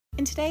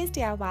In today's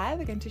DIY,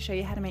 we're going to show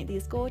you how to make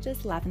these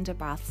gorgeous lavender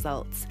bath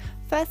salts.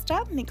 First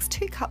up, mix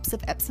 2 cups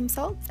of Epsom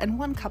salts and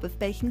 1 cup of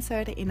baking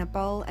soda in a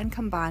bowl and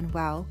combine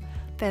well.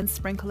 Then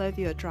sprinkle over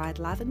your dried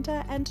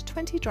lavender and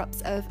 20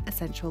 drops of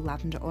essential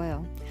lavender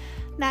oil.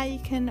 Now you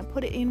can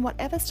put it in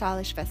whatever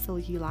stylish vessel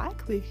you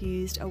like. We've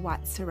used a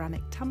white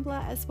ceramic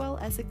tumbler as well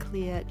as a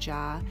clear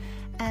jar.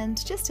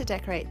 And just to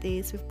decorate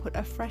these, we've put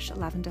a fresh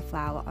lavender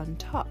flower on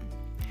top.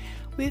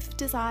 We've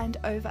designed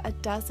over a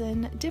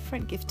dozen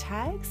different gift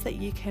tags that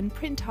you can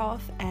print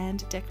off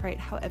and decorate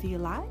however you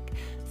like.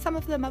 Some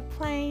of them are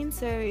plain,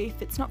 so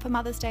if it's not for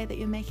Mother's Day that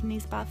you're making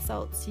these bath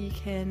salts, you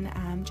can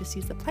just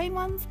use the plain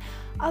ones.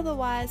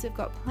 Otherwise, we've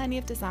got plenty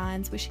of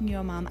designs wishing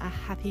your mum a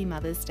happy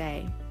Mother's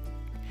Day.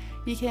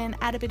 You can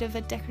add a bit of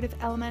a decorative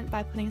element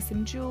by putting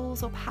some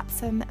jewels or perhaps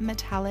some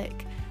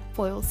metallic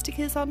foil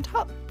stickers on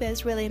top.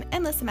 There's really an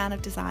endless amount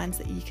of designs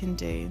that you can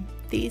do.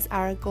 These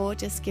are a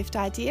gorgeous gift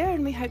idea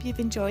and we hope you've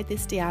enjoyed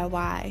this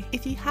DIY.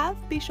 If you have,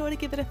 be sure to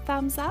give it a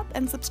thumbs up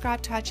and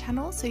subscribe to our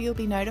channel so you'll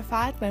be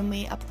notified when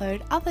we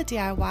upload other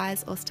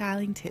DIYs or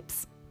styling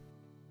tips.